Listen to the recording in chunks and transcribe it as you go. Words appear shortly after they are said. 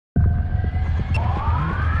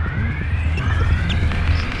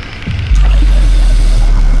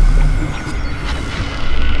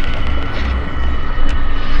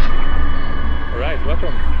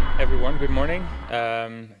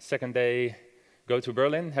Second day GOTO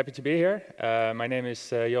Berlin. Happy to be here. My name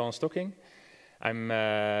is Johan Stokking. I'm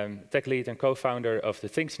tech lead and co-founder of the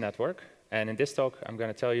Things Network. And in this talk, I'm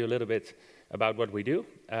going to tell you a little bit about what we do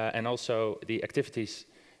and also the activities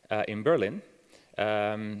in Berlin.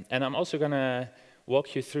 And I'm also going to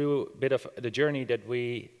walk you through a bit of the journey that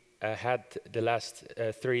we had the last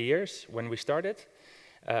 3 years when we started.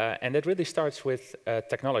 And it really starts with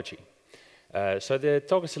technology. So the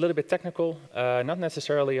talk is a little bit technical, not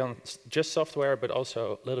necessarily on just software, but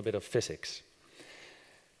also a little bit of physics.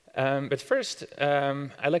 But first,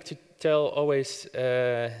 I like to tell always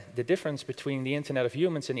the difference between the Internet of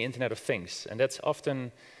Humans and the Internet of Things. And that's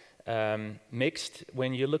often mixed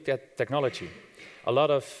when you look at technology. A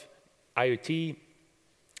lot of IoT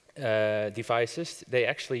devices, they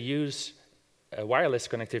actually use wireless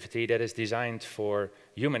connectivity that is designed for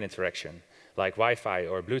human interaction, like Wi-Fi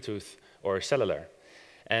or Bluetooth or cellular.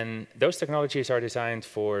 And those technologies are designed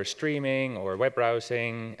for streaming or web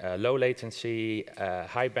browsing, low latency,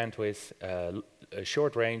 high bandwidth,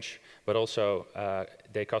 short range, but also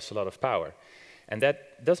they cost a lot of power. And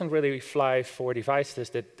that doesn't really fly for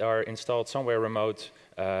devices that are installed somewhere remote,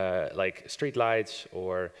 like street lights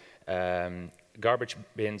or garbage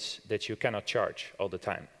bins that you cannot charge all the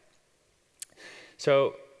time.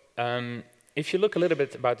 So if you look a little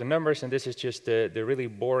bit about the numbers, and this is just the really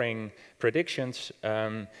boring predictions,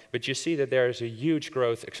 but you see that there is a huge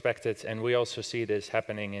growth expected, and we also see this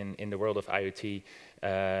happening in the world of IoT,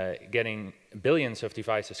 getting billions of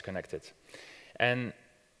devices connected. And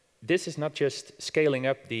this is not just scaling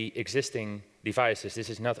up the existing devices. This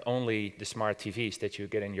is not only the smart TVs that you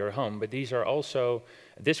get in your home, but these are also,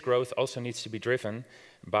 this growth also needs to be driven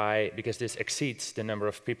by, because this exceeds the number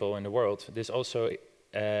of people in the world, this also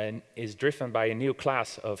is driven by a new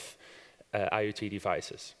class of IoT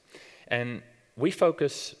devices. And we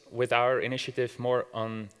focus with our initiative more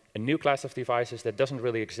on a new class of devices that doesn't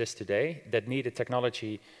really exist today, that need a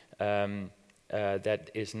technology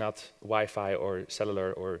that is not Wi-Fi or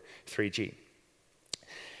cellular or 3G.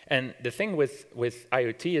 And the thing with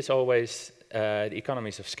IoT is always the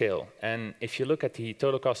economies of scale. And if you look at the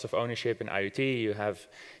total cost of ownership in IoT, you have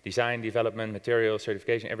design, development, material,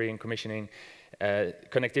 certification, everything, commissioning,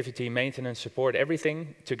 connectivity, maintenance, support,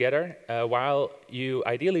 everything together, while you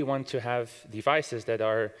ideally want to have devices that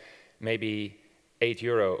are maybe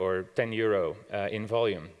 €8 or €10 in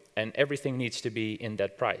volume. And everything needs to be in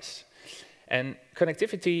that price. And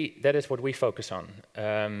connectivity, that is what we focus on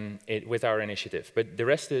with our initiative. But the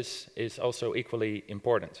rest is also equally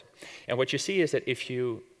important. And what you see is that if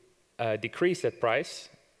you decrease that price,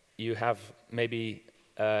 you have maybe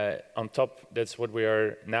on top, that's what we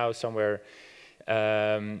are now somewhere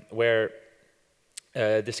where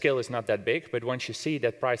the scale is not that big. But once you see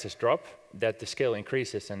that prices drop, that the scale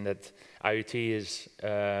increases and that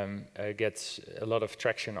IoT gets a lot of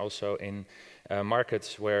traction also in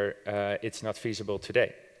markets where it's not feasible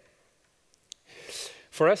today.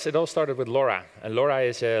 For us, it all started with LoRa. And LoRa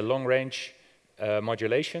is a long-range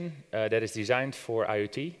modulation that is designed for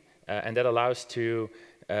IoT, and that allows to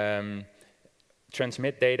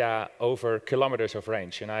transmit data over kilometers of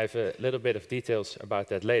range. And I have a little bit of details about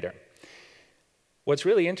that later. What's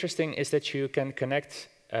really interesting is that you can connect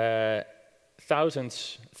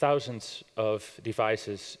thousands of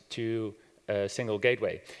devices to a single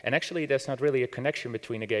gateway. And actually, there's not really a connection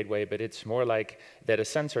between a gateway, but it's more like that a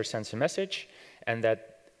sensor sends a message and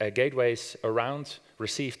that gateways around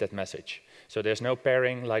receive that message. So there's no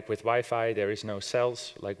pairing like with Wi-Fi, there is no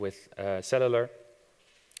cells like with cellular,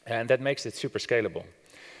 and that makes it super scalable.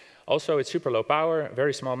 Also, it's super low power,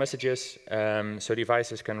 very small messages, so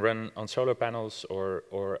devices can run on solar panels or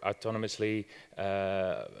autonomously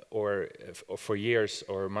or for years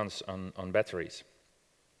or months on batteries.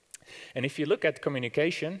 And if you look at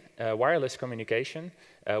communication, wireless communication,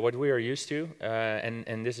 what we are used to,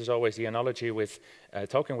 and this is always the analogy with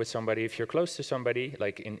talking with somebody, if you're close to somebody,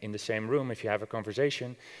 like in the same room, if you have a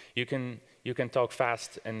conversation, you can talk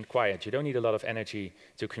fast and quiet. You don't need a lot of energy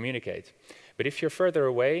to communicate. But if you're further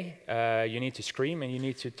away, you need to scream and you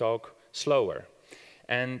need to talk slower.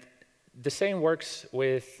 And the same works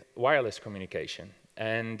with wireless communication.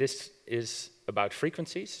 And this is about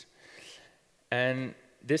frequencies. And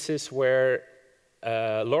this is where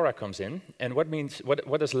LoRa comes in. And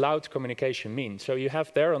what does loud communication mean? So you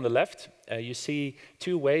have there on the left, you see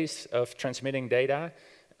two ways of transmitting data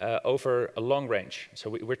over a long range.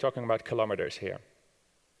 So we're talking about kilometers here.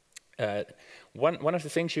 One of the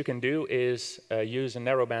things you can do is use a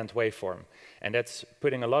narrowband waveform. And that's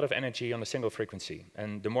putting a lot of energy on a single frequency.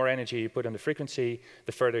 And the more energy you put on the frequency,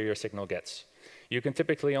 the further your signal gets. You can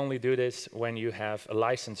typically only do this when you have a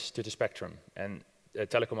license to the spectrum. And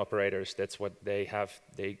telecom operators, that's what they have.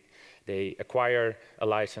 They acquire a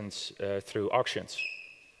license through auctions.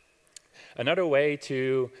 Another way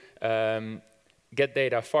to get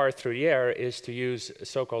data far through the air is to use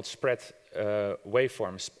so-called spread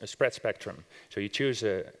waveforms, a spread spectrum. So you choose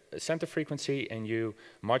a center frequency and you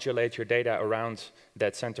modulate your data around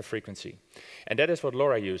that center frequency. And that is what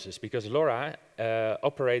LoRa uses, because LoRa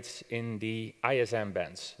operates in the ISM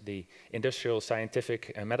bands, the industrial,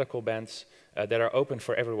 scientific, and medical bands that are open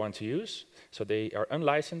for everyone to use. So they are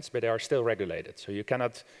unlicensed, but they are still regulated. So you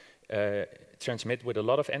cannot transmit with a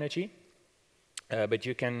lot of energy, but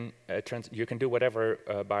you can do whatever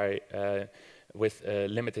with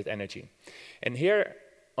limited energy. And here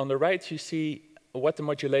on the right, you see what the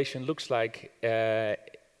modulation looks like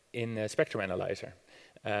in a spectrum analyzer.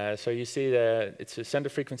 So you see it's a center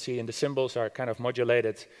frequency, and the symbols are kind of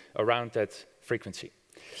modulated around that frequency.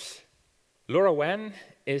 LoRaWAN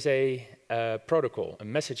is a protocol, a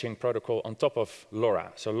messaging protocol on top of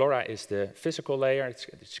LoRa. So LoRa is the physical layer,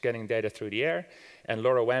 it's getting data through the air, and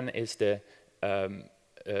LoRaWAN is the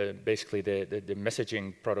basically the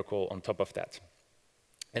messaging protocol on top of that.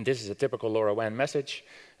 And this is a typical LoRaWAN message.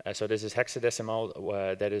 So this is hexadecimal.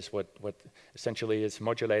 That is what essentially is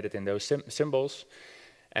modulated in those symbols.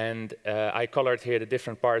 And I colored here the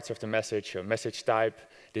different parts of the message. So message type.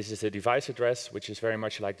 This is a device address, which is very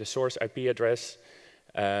much like the source IP address.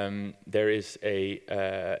 There is a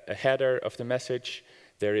header of the message.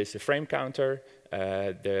 There is a frame counter.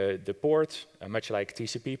 The port, much like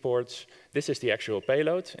TCP ports. This is the actual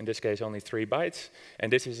payload, in this case only 3 bytes.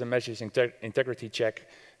 And this is a message integrity check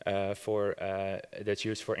that's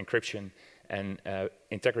used for encryption and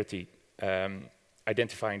integrity,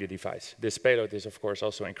 identifying the device. This payload is, of course,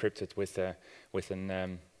 also encrypted with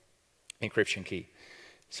an encryption key.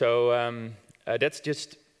 So that's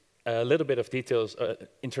just a little bit of details,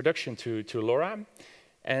 introduction to LoRa.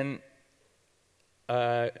 And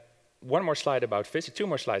one more slide about physics, 2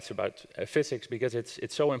 more slides about physics, because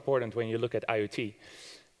it's so important when you look at IoT.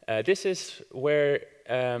 This is where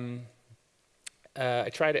I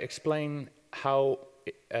try to explain how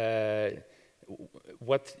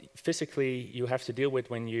what physically you have to deal with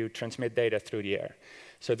when you transmit data through the air.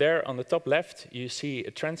 So there on the top left, you see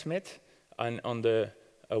a transmit, and on the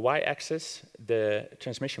y-axis, the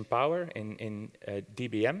transmission power in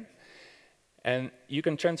dBm. And you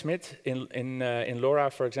can transmit in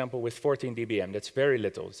LoRa, for example, with 14 dBm. That's very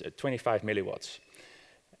little, it's 25 milliwatts.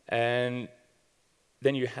 And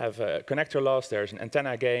then you have a connector loss, there's an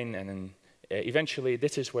antenna gain, and then eventually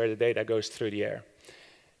this is where the data goes through the air.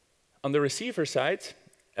 On the receiver side,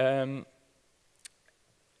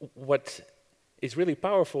 what is really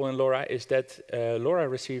powerful in LoRa is that LoRa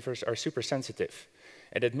receivers are super sensitive.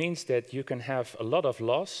 And it means that you can have a lot of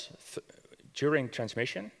loss during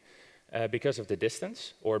transmission, because of the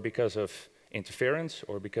distance, or because of interference,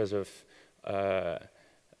 or because of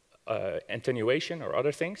attenuation or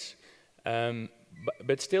other things,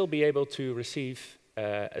 but still be able to receive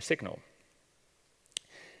a signal.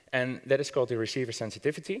 And that is called the receiver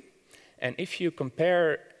sensitivity. And if you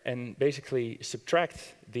compare and basically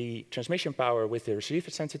subtract the transmission power with the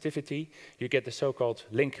receiver sensitivity, you get the so-called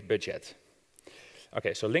link budget.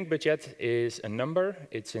 Okay, so link budget is a number,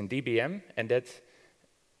 it's in dBm, and that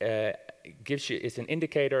it's an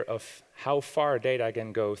indicator of how far data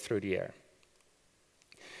can go through the air.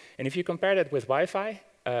 And if you compare that with Wi-Fi,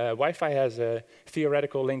 Wi-Fi has a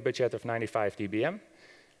theoretical link budget of 95 dBm.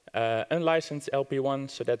 Unlicensed LPWAN,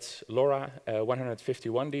 so that's LoRa,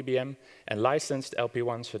 151 dBm, and licensed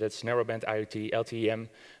LPWAN, so that's narrowband IoT, LTE-M,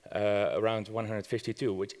 around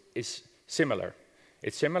 152, which is similar.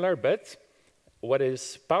 It's similar, but what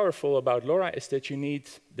is powerful about LoRa is that you need,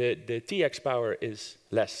 the TX power is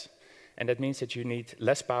less. And that means that you need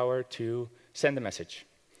less power to send a message.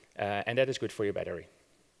 And that is good for your battery.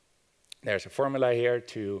 There's a formula here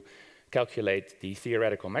to calculate the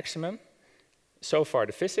theoretical maximum. So far,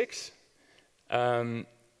 the physics.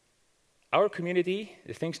 Our community,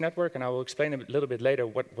 the Things Network, and I will explain a little bit later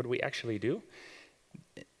what we actually do,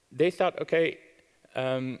 they thought, okay,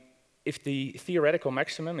 if the theoretical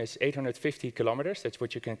maximum is 850 kilometers, that's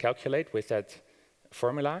what you can calculate with that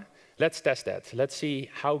formula, let's test that. Let's see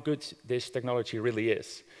how good this technology really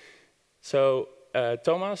is. So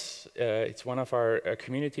Thomas, it's one of our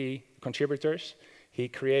community contributors. He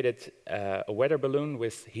created a weather balloon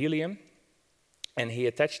with helium, and he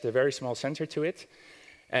attached a very small sensor to it,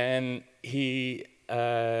 and he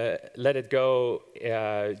let it go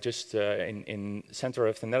just in center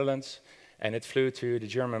of the Netherlands, and it flew to the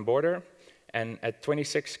German border, and at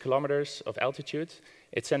 26 kilometers of altitude,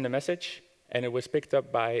 it sent a message, and it was picked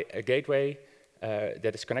up by a gateway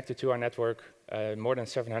that is connected to our network more than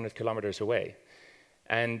 700 kilometers away.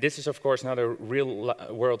 And this is, of course, not a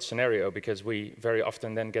real-world scenario, because we very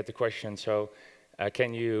often then get the question, so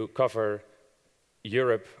can you cover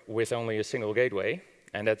Europe with only a single gateway?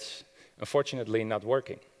 And that's unfortunately not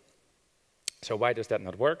working. So why does that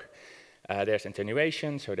not work? There's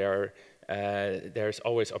attenuation, so there's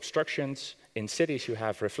always obstructions. In cities, you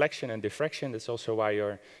have reflection and diffraction. That's also why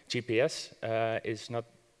your GPS is not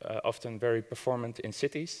often very performant in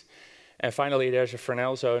cities. And finally, there's a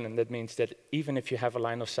Fresnel zone, and that means that even if you have a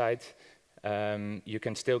line of sight, you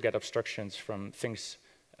can still get obstructions from things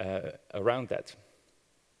around that.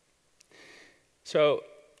 So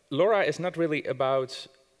LoRa is not really about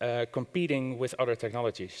competing with other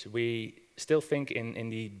technologies. We still think in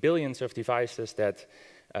the billions of devices that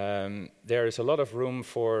there is a lot of room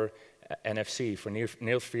for NFC, for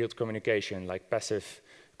near-field communication, like passive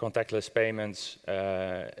contactless payments,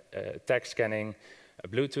 tag scanning.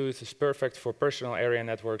 Bluetooth is perfect for personal area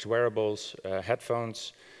networks, wearables,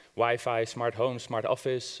 headphones, Wi-Fi, smart home, smart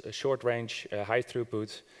office, short range, high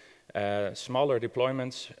throughput, smaller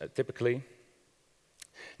deployments typically.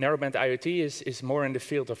 Narrowband IoT is more in the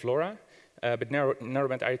field of LoRa, but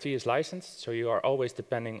narrowband IoT is licensed, so you are always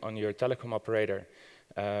depending on your telecom operator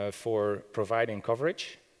for providing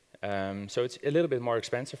coverage. So it's a little bit more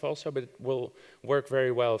expensive also, but it will work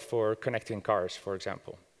very well for connecting cars, for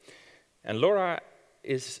example. And LoRa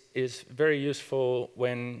is very useful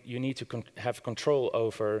when you need to have control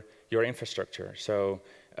over your infrastructure. So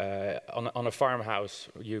on a farmhouse,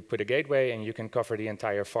 you put a gateway and you can cover the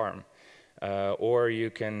entire farm. Or you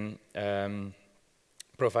can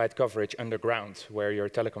provide coverage underground where your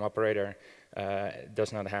telecom operator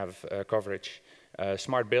does not have coverage.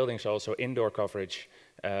 Smart buildings also, indoor coverage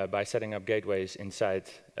by setting up gateways inside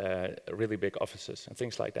really big offices and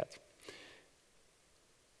things like that.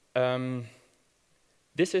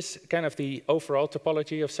 This is kind of the overall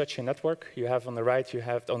topology of such a network. You have on the right,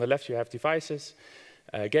 on the left, you have devices,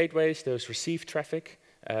 gateways, those receive traffic.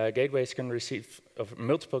 Gateways can receive,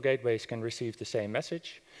 multiple gateways can receive the same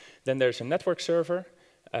message. Then there's a network server,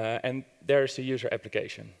 and there's a user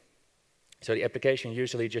application. So the application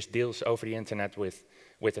usually just deals over the internet with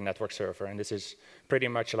a network server, and this is pretty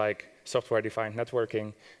much like software-defined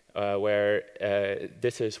networking, where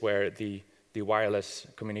this is where the wireless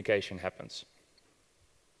communication happens.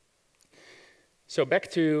 So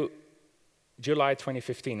back to July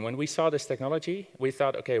 2015. When we saw this technology, we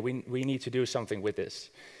thought, okay, we need to do something with this.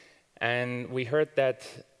 And we heard that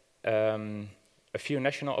a few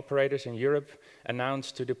national operators in Europe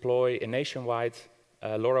announced to deploy a nationwide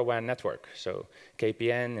LoRaWAN network. So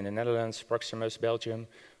KPN in the Netherlands, Proximus, Belgium,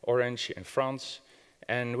 Orange in France.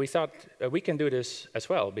 And we thought we can do this as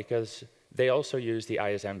well, because they also use the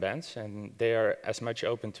ISM bands, and they are as much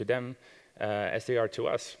open to them as they are to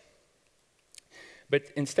us. But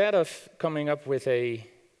instead of coming up with a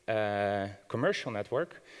commercial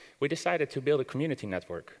network, we decided to build a community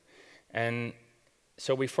network. And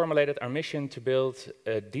so we formulated our mission to build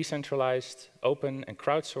a decentralized, open, and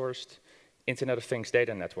crowdsourced Internet of Things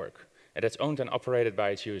data network. And that's owned and operated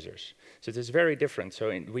by its users. So this is very different. So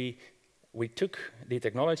we took the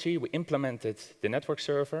technology, we implemented the network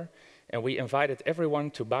server, and we invited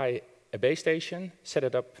everyone to buy a base station, set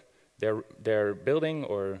it up their building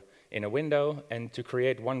or in a window, and to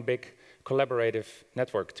create one big collaborative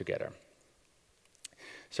network together.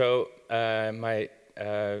 So my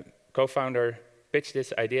co-founder pitched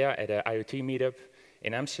this idea at an IoT meetup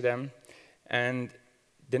in Amsterdam, and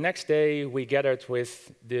the next day we gathered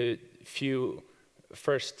with the few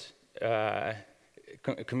first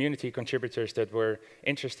community contributors that were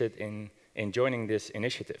interested in joining this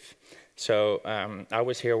initiative. So I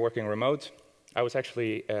was here working remote. I was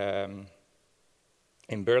actually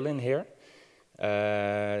in Berlin here,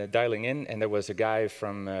 dialing in, and there was a guy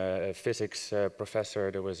from a physics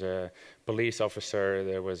professor, there was a police officer,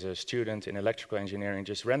 there was a student in electrical engineering,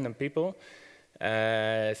 just random people,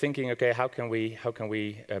 thinking, okay, how can we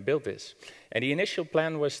build this? And the initial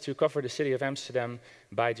plan was to cover the city of Amsterdam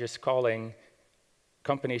by just calling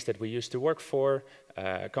companies that we used to work for,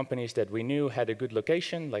 companies that we knew had a good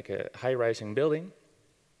location, like a high-rising building.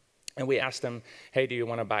 And we asked them, hey, do you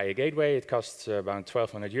want to buy a gateway? It costs about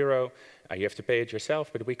 1,200 euro. You have to pay it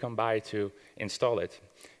yourself, but we come by to install it.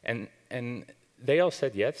 And they all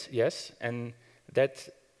said yes. And that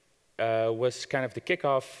was kind of the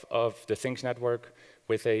kickoff of the Things network,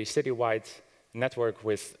 with a citywide network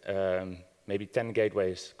with maybe 10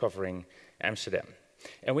 gateways covering Amsterdam.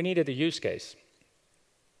 And we needed a use case.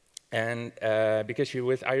 And because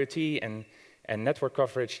with IoT and network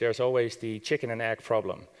coverage, there's always the chicken and egg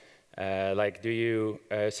problem. Like, do you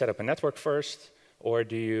set up a network first, or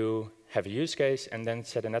do you have a use case and then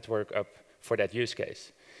set a network up for that use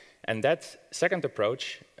case? And that second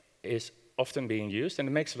approach is often being used, and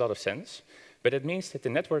it makes a lot of sense. But it means that the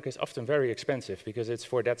network is often very expensive because it's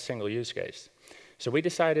for that single use case. So we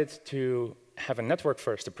decided to have a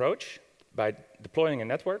network-first approach by deploying a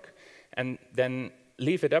network and then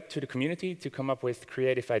leave it up to the community to come up with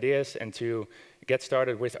creative ideas and to get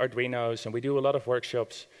started with Arduinos. And we do a lot of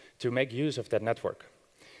workshops to make use of that network.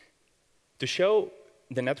 To show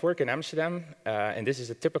the network in Amsterdam, and this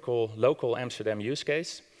is a typical local Amsterdam use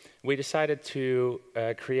case, we decided to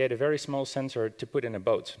create a very small sensor to put in a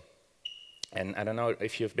boat. And I don't know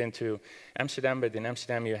if you've been to Amsterdam, but in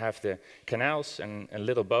Amsterdam you have the canals and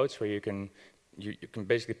little boats where you can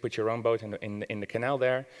basically put your own boat in the canal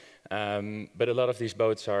there. But a lot of these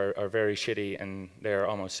boats are very shitty and they're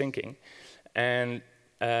almost sinking. And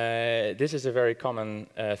this is a very common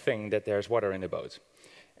thing, that there's water in the boat.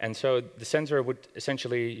 And so the sensor would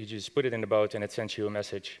essentially, you just put it in the boat and it sends you a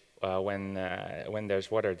message when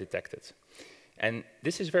there's water detected. And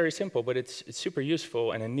this is very simple, but it's super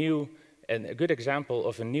useful and a good example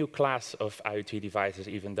of a new class of IoT devices,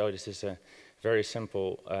 even though this is a very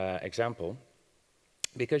simple example,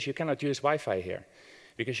 because you cannot use Wi-Fi here,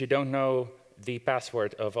 because you don't know the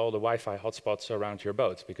password of all the Wi-Fi hotspots around your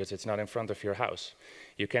boat, because it's not in front of your house.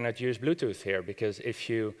 You cannot use Bluetooth here, because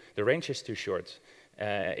the range is too short.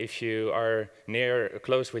 If you are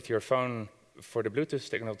close with your phone for the Bluetooth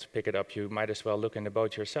signal to pick it up, you might as well look in the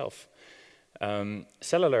boat yourself.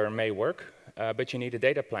 Cellular may work, but you need a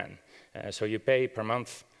data plan. So you pay per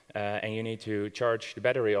month, and you need to charge the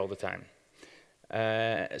battery all the time.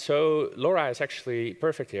 So LoRa is actually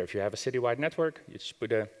perfect here. If you have a citywide network, you just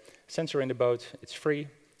put a sensor in the boat. It's free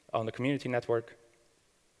on the community network,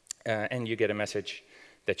 and you get a message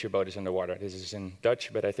that your boat is underwater. This is in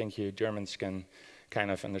Dutch, but I think you Germans can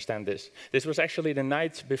kind of understand this. This was actually the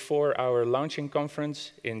night before our launching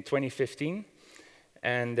conference in 2015.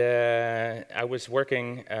 And I was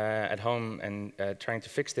working at home and trying to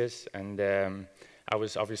fix this, and I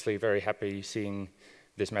was obviously very happy seeing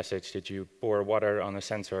this message that you pour water on a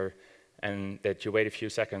sensor and that you wait a few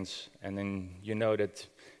seconds, and then you know that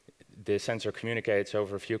the sensor communicates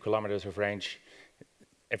over a few kilometers of range.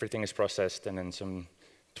 Everything is processed, and then some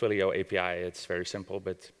Twilio API. It's very simple,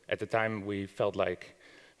 but at the time we felt like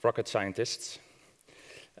rocket scientists.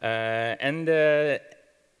 And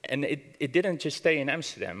it didn't just stay in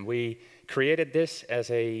Amsterdam. We created this as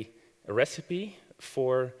a recipe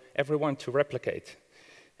for everyone to replicate.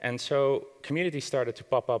 And so communities started to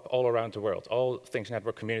pop up all around the world. All things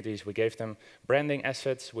network communities, we gave them branding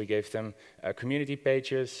assets, we gave them community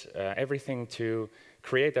pages, everything to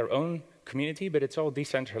create their own community, but it's all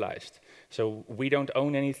decentralized. So we don't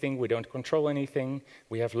own anything, we don't control anything.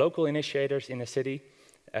 We have local initiators in the city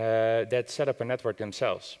that set up a network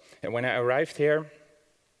themselves. And when I arrived here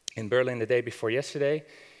in Berlin the day before yesterday,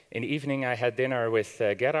 in the evening I had dinner with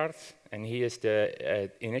Gerhard, and he is the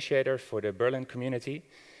initiator for the Berlin community.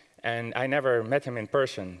 And I never met him in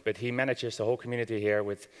person, but he manages the whole community here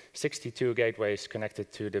with 62 gateways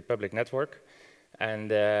connected to the public network.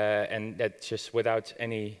 And that's just without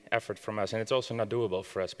any effort from us. And it's also not doable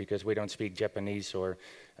for us because we don't speak Japanese or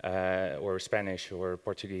Spanish or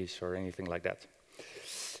Portuguese or anything like that.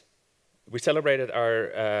 We celebrated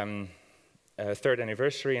our third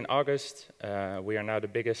anniversary in August. We are now the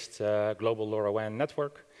biggest global LoRaWAN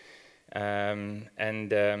network.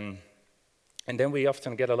 And then we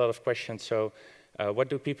often get a lot of questions, so what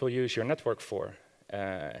do people use your network for?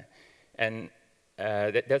 That's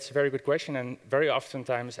a very good question, and very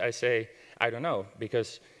oftentimes I say, I don't know,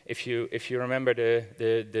 because if you remember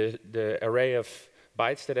the array of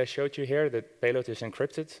bytes that I showed you here, the payload is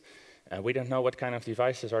encrypted. We don't know what kind of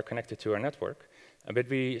devices are connected to our network. But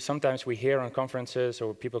sometimes we hear on conferences,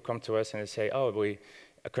 or people come to us and they say, oh, we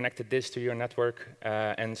connected this to your network,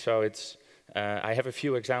 and so it's I have a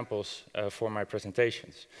few examples for my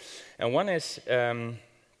presentations. And one is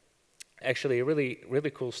actually a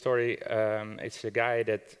really cool story. It's a guy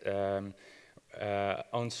that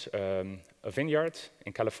owns a vineyard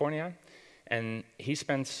in California, and he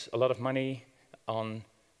spends a lot of money on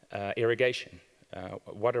irrigation,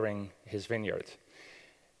 watering his vineyard.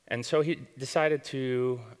 And so he decided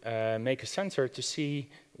to make a sensor to see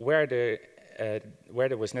where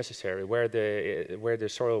it was necessary, where the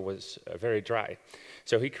soil was very dry.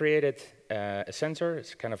 So he created a sensor.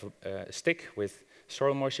 It's kind of a stick with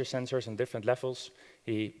soil moisture sensors on different levels.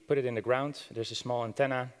 He put it in the ground. There's a small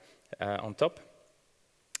antenna on top,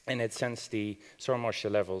 and it sends the soil moisture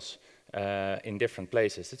levels in different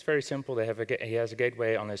places. It's very simple. He has a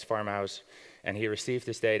gateway on his farmhouse, and he received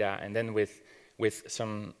this data, and then with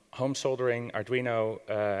some home soldering Arduino,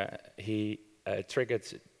 he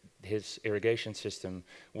triggered his irrigation system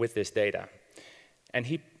with this data. And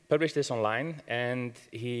he published this online, and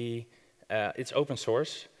it's open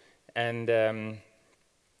source, and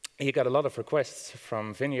he got a lot of requests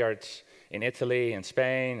from vineyards in Italy and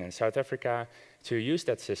Spain and South Africa to use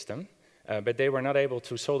that system, but they were not able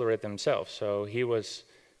to solder it themselves, so he was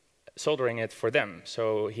soldering it for them.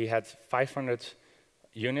 So he had 500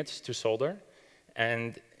 units to solder,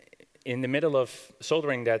 and in the middle of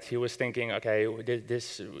soldering that, he was thinking, okay,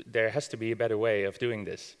 there has to be a better way of doing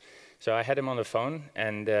this. So I had him on the phone,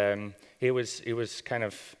 and he was kind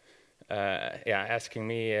of asking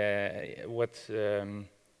me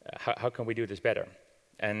how can we do this better?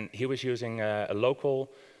 And he was using a local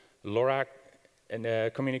LoRa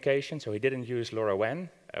communication, so he didn't use LoRaWAN,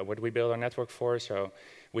 what we build our network for. So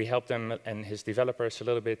we helped him and his developers a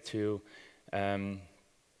little bit to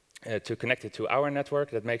connect it to our network.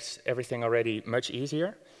 That makes everything already much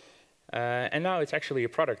easier. And now it's actually a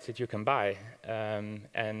product that you can buy.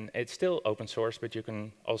 And it's still open source, but you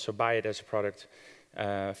can also buy it as a product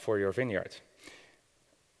for your vineyard.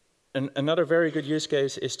 Another very good use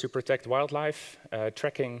case is to protect wildlife.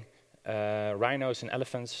 Tracking rhinos and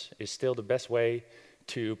elephants is still the best way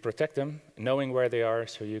to protect them, knowing where they are,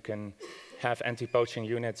 so you can have anti-poaching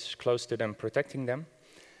units close to them, protecting them.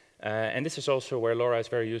 And this is also where LoRa is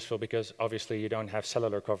very useful, because obviously you don't have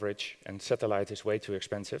cellular coverage, and satellite is way too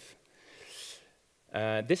expensive.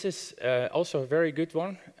 This is also a very good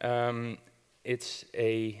one. It's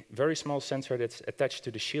a very small sensor that's attached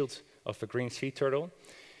to the shield of a green sea turtle.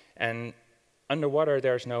 And underwater,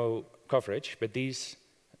 there's no coverage, but these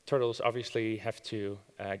turtles obviously have to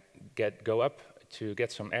go up to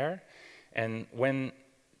get some air. And when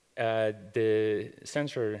the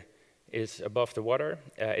sensor is above the water,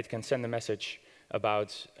 it can send a message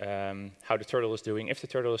about how the turtle is doing, if the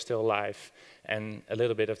turtle is still alive, and a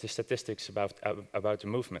little bit of the statistics about the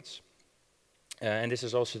movements. And this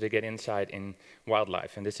is also to get insight in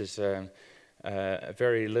wildlife, and this is a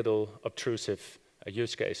very little obtrusive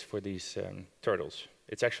use case for these turtles.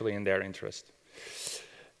 It's actually in their interest.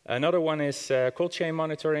 Another one is cold chain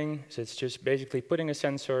monitoring. So it's just basically putting a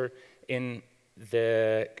sensor in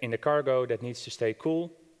the cargo that needs to stay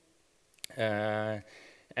cool. That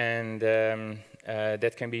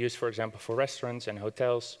can be used, for example, for restaurants and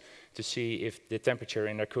hotels to see if the temperature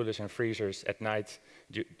in their coolers and freezers at night,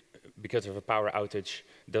 because of a power outage,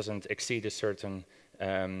 doesn't exceed a certain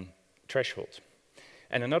threshold.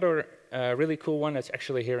 And another really cool one that's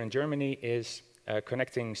actually here in Germany is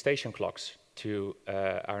connecting station clocks to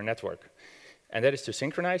our network. And that is to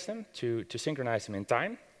synchronize them, to synchronize them in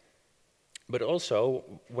time. But also,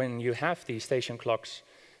 when you have these station clocks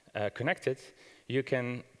connected, you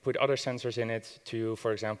can put other sensors in it to,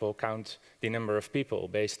 for example, count the number of people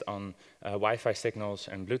based on Wi-Fi signals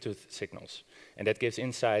and Bluetooth signals. And that gives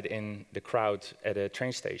insight in the crowd at a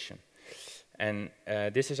train station. And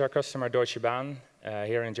this is our customer Deutsche Bahn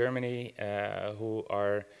here in Germany, who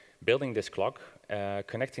are building this clock,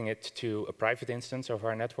 connecting it to a private instance of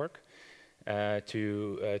our network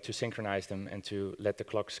to synchronize them and to let the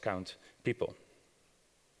clocks count people.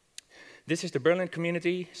 This is the Berlin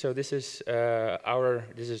community. So this is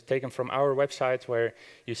taken from our website, where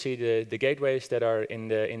you see the gateways that are in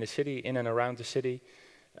the city, in and around the city.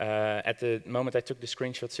 At the moment I took the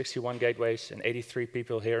screenshot, 61 gateways and 83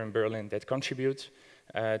 people here in Berlin that contribute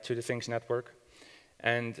to the Things network.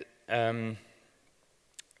 And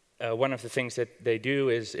one of the things that they do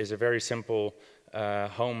is a very simple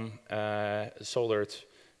home soldered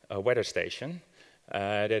weather station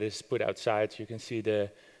that is put outside. You can see the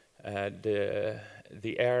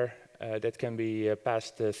air that can be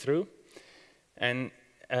passed through. And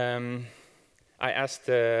I asked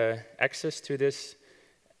access to this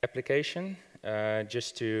application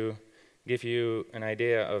just to give you an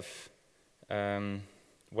idea of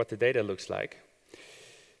what the data looks like.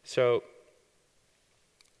 So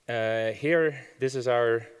here, this is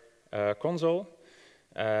our console.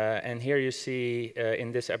 And here you see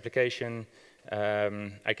in this application,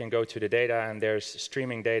 I can go to the data, and there's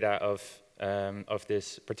streaming data of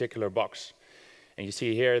this particular box. And you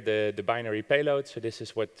see here the binary payload. So this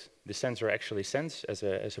is what the sensor actually sends as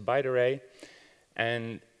a byte array.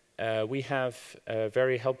 And we have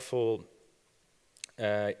very helpful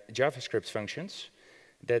JavaScript functions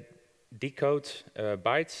that decode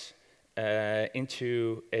bytes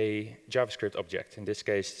into a JavaScript object, in this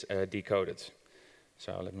case decoded.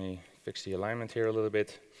 So let me fix the alignment here a little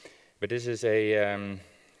bit. But this is a,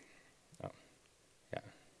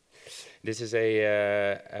 This is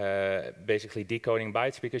basically decoding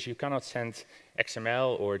bytes, because you cannot send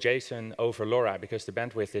XML or JSON over LoRa because the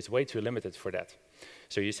bandwidth is way too limited for that.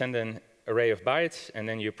 So you send an array of bytes, and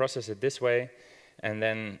then you process it this way, and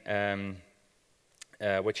then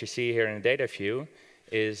what you see here in the data view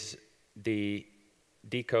is the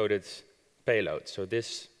decoded payload. So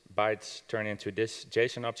this bytes turn into this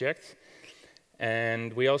JSON object.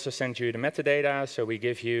 And we also send you the metadata, so we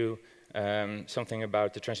give you something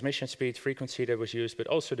about the transmission speed, frequency that was used, but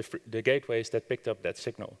also the gateways that picked up that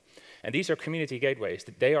signal. And these are community gateways.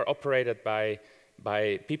 They are operated by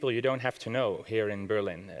people you don't have to know here in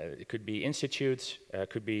Berlin. It could be institutes,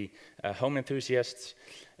 could be home enthusiasts,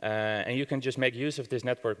 and you can just make use of this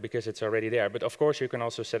network because it's already there. But of course, you can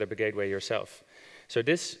also set up a gateway yourself. So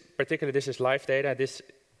this is live data. This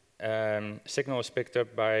signal is picked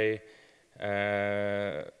up by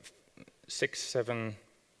 6, 7,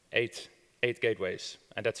 8 gateways,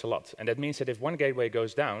 and that's a lot. And that means that if one gateway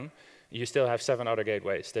goes down, you still have 7 other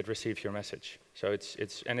gateways that receive your message. So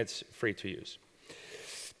it's free to use.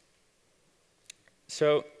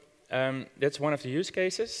 So that's one of the use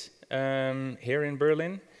cases here in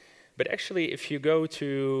Berlin. But actually, if you go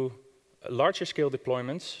to larger scale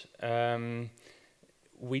deployments,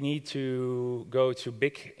 we need to go to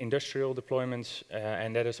big industrial deployments,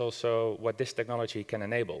 and that is also what this technology can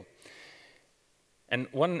enable. And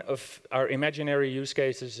one of our imaginary use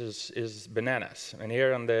cases is bananas. And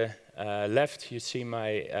here on the left, you see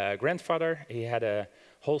my grandfather. He had a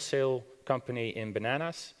wholesale company in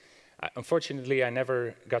bananas. Unfortunately, I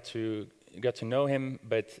never got to know him,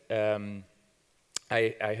 but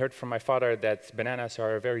I heard from my father that bananas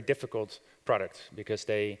are a very difficult product because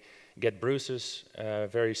they get bruises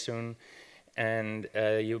very soon, and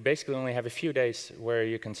you basically only have a few days where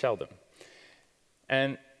you can sell them.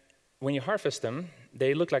 And when you harvest them,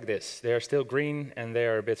 they look like this. They are still green and they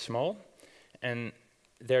are a bit small, and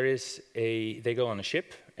they go on a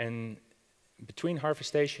ship, and between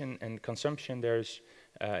harvestation and consumption there's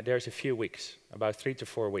a few weeks, about 3 to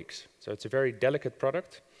 4 weeks. So it's a very delicate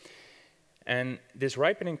product. And this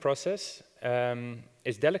ripening process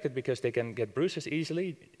is delicate because they can get bruises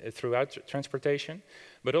easily throughout transportation,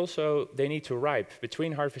 but also they need to ripe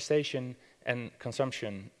between harvestation and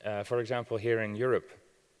consumption, for example, here in Europe.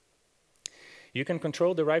 You can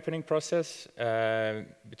control the ripening process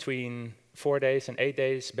between 4 days and 8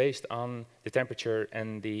 days based on the temperature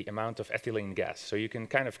and the amount of ethylene gas. So you can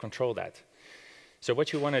kind of control that. So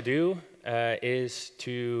what you want to do is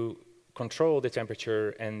to control the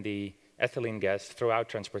temperature and the ethylene gas throughout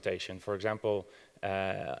transportation. For example,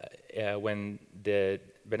 when the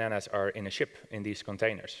bananas are in a ship in these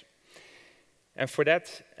containers. And for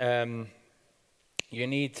that, you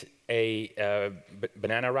need a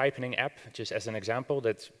banana ripening app, just as an example,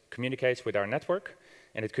 that communicates with our network.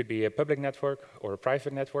 And it could be a public network or a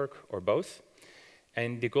private network or both.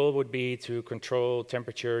 And the goal would be to control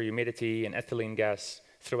temperature, humidity, and ethylene gas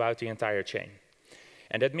throughout the entire chain.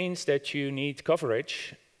 And that means that you need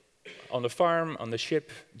coverage on the farm, on the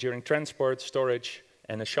ship, during transport, storage,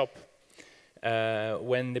 and the shop,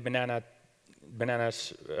 when the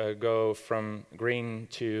bananas go from green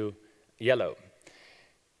to yellow.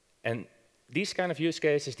 And these kind of use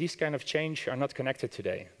cases, these kind of change are not connected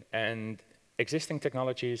today. And existing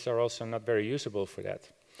technologies are also not very usable for that.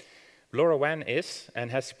 LoRaWAN is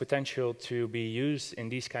and has the potential to be used in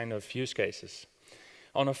these kind of use cases.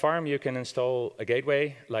 On a farm, you can install a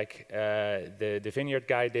gateway, like the vineyard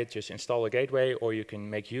guy did, just install a gateway, or you can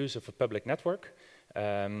make use of a public network.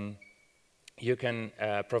 You can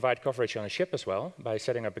provide coverage on a ship as well by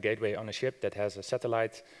setting up a gateway on a ship that has a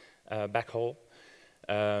satellite backhaul.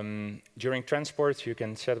 During transport, you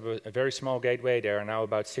can set up a very small gateway. There are now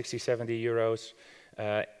about 60, 70 euros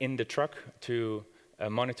in the truck to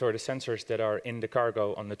monitor the sensors that are in the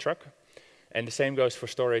cargo on the truck. And the same goes for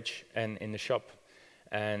storage and in the shop.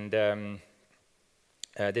 And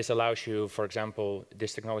this allows you, for example,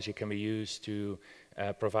 this technology can be used to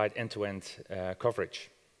provide end-to-end coverage.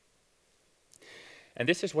 And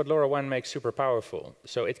this is what LoRaWAN makes super powerful.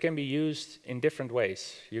 So it can be used in different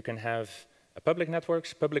ways. You can have public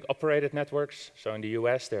networks, public operated networks. So in the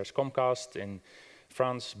US, there's Comcast, in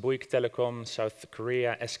France, Bouygues Telecom, South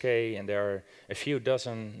Korea, SK, and there are a few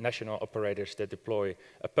dozen national operators that deploy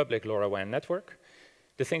a public LoRaWAN network.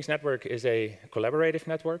 The Things network is a collaborative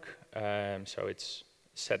network, so it's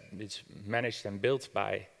managed and built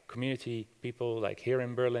by community people, like here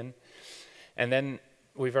in Berlin. And then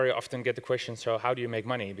we very often get the question, so how do you make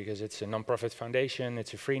money? Because it's a non-profit foundation,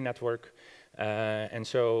 it's a free network. And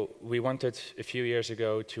so we wanted a few years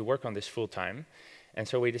ago to work on this full time. And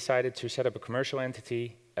so we decided to set up a commercial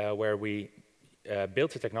entity where we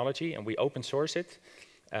build the technology and we open source it,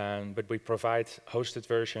 but we provide hosted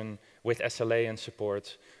version with SLA and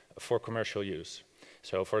support for commercial use.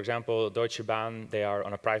 So for example, Deutsche Bahn, they are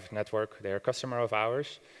on a private network, they are a customer of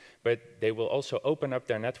ours, but they will also open up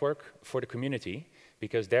their network for the community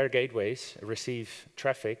because their gateways receive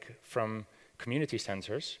traffic from community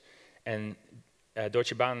sensors, and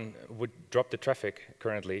Deutsche Bahn would drop the traffic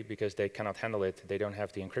currently because they cannot handle it, they don't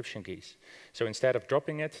have the encryption keys. So instead of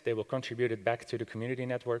dropping it, they will contribute it back to the community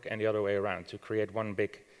network and the other way around to create one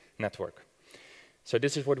big network. So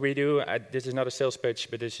this is what we do. This is not a sales pitch,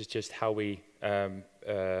 but this is just how we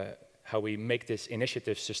make this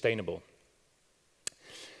initiative sustainable.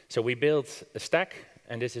 So we built a stack,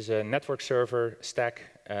 and this is a network server stack,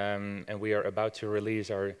 and we are about to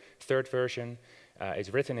release our third version. It's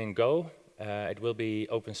written in Go. It will be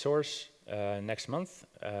open source next month.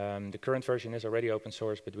 The current version is already open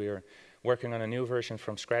source, but we are working on a new version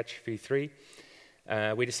from scratch, V3.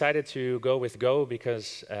 We decided to go with Go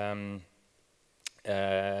because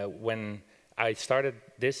when I started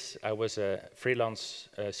this, I was a freelance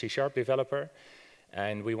C# developer,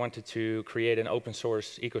 and we wanted to create an open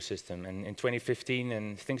source ecosystem. And in 2015,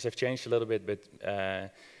 and things have changed a little bit, but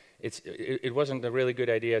it wasn't a really good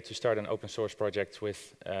idea to start an open source project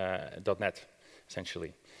with .NET,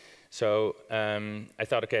 essentially. So I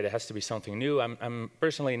thought, okay, there has to be something new. I'm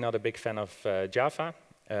personally not a big fan of Java,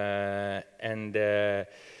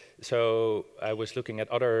 so I was looking at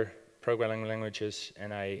other programming languages,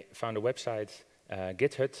 and I found a website,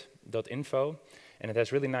 github.info, and it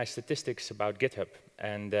has really nice statistics about GitHub.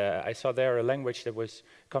 And I saw there a language that was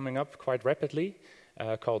coming up quite rapidly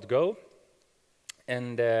called Go.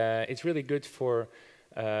 And it's really good for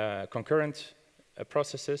concurrent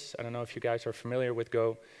processes. I don't know if you guys are familiar with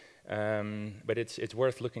Go, but it's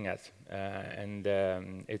worth looking at.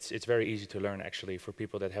 It's very easy to learn, actually, for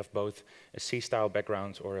people that have both a C-style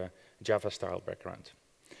background or a Java-style background.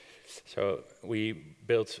 So we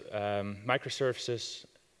built microservices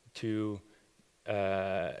to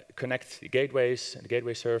connect gateways, the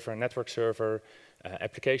gateway server, network server,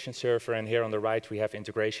 application server, and here on the right we have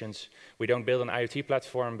integrations. We don't build an IoT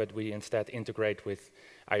platform, but we instead integrate with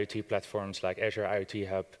IoT platforms like Azure IoT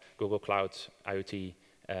Hub, Google Cloud IoT,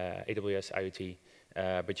 AWS IoT,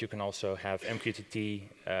 but you can also have MQTT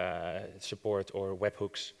support or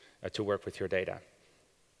webhooks to work with your data.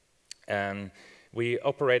 We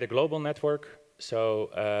operate a global network, so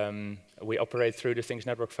we operate through the Things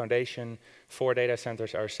Network Foundation, 4 data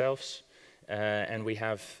centers ourselves, and we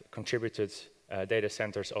have contributed data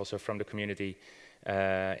centers also from the community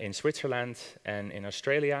in Switzerland and in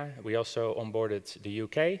Australia. We also onboarded the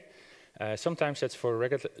UK. Sometimes that's for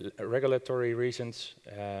regulatory reasons,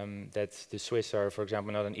 that the Swiss are, for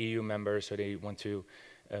example, not an EU member, so they want to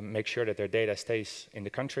make sure that their data stays in the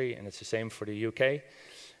country, and it's the same for the UK.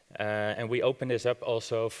 And we open this up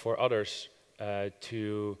also for others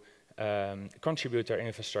to contribute their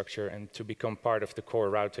infrastructure and to become part of the core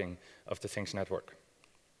routing of the Things network.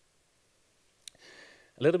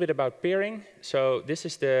 A little bit about peering. So this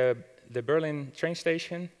is the Berlin train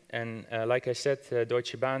station, and like I said,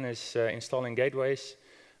 Deutsche Bahn is installing gateways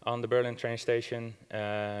on the Berlin train station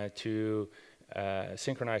to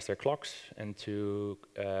synchronize their clocks and to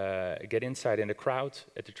get inside in the crowd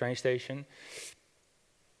at the train station.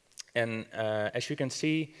 And as you can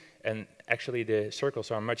see, and actually the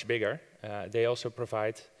circles are much bigger, they also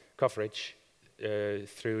provide coverage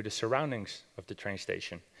through the surroundings of the train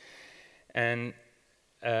station. And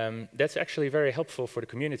that's actually very helpful for the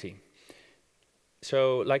community.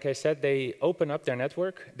 So like I said, they open up their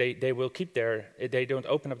network. They will keep they don't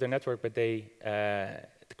open up their network, but they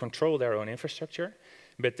control their own infrastructure.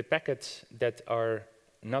 But the packets that are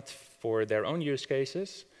not for their own use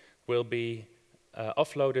cases will be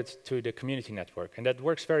offloaded to the community network, and that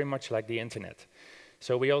works very much like the internet.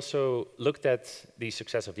 So we also looked at the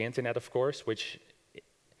success of the internet, of course, which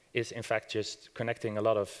is in fact just connecting a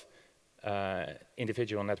lot of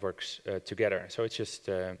individual networks together. So it's just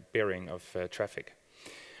peering of traffic.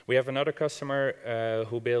 We have another customer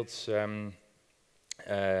who builds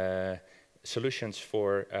solutions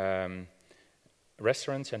for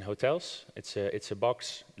restaurants and hotels. It's a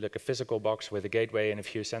box, like a physical box with a gateway and a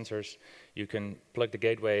few sensors. You can plug the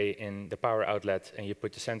gateway in the power outlet, and you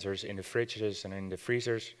put the sensors in the fridges and in the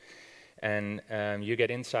freezers, and you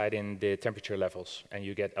get insight in the temperature levels, and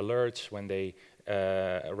you get alerts when they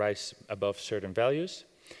rise above certain values.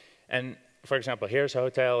 And for example, here's a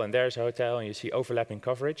hotel and there's a hotel, and you see overlapping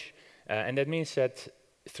coverage, and that means that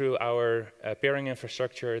through our peering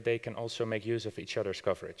infrastructure, they can also make use of each other's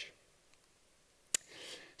coverage.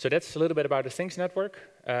 So that's a little bit about the Things network.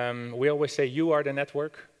 We always say you are the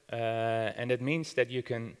network. and it means that you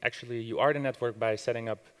can actually, you are the network by setting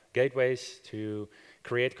up gateways to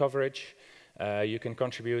create coverage. You can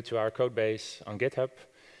contribute to our code base on GitHub.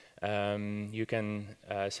 You can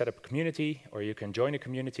set up a community, or you can join a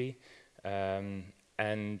community,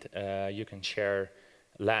 and you can share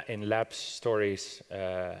in labs stories,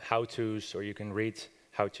 how-tos, or you can read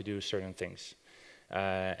how to do certain things.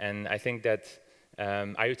 And I think that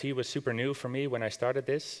IoT was super new for me when I started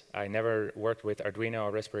this. I never worked with Arduino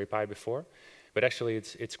or Raspberry Pi before, but actually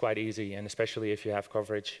it's quite easy, and especially if you have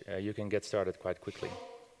coverage, you can get started quite quickly.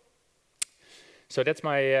 So that's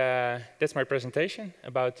my presentation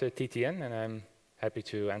about TTN, and I'm happy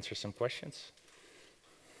to answer some questions.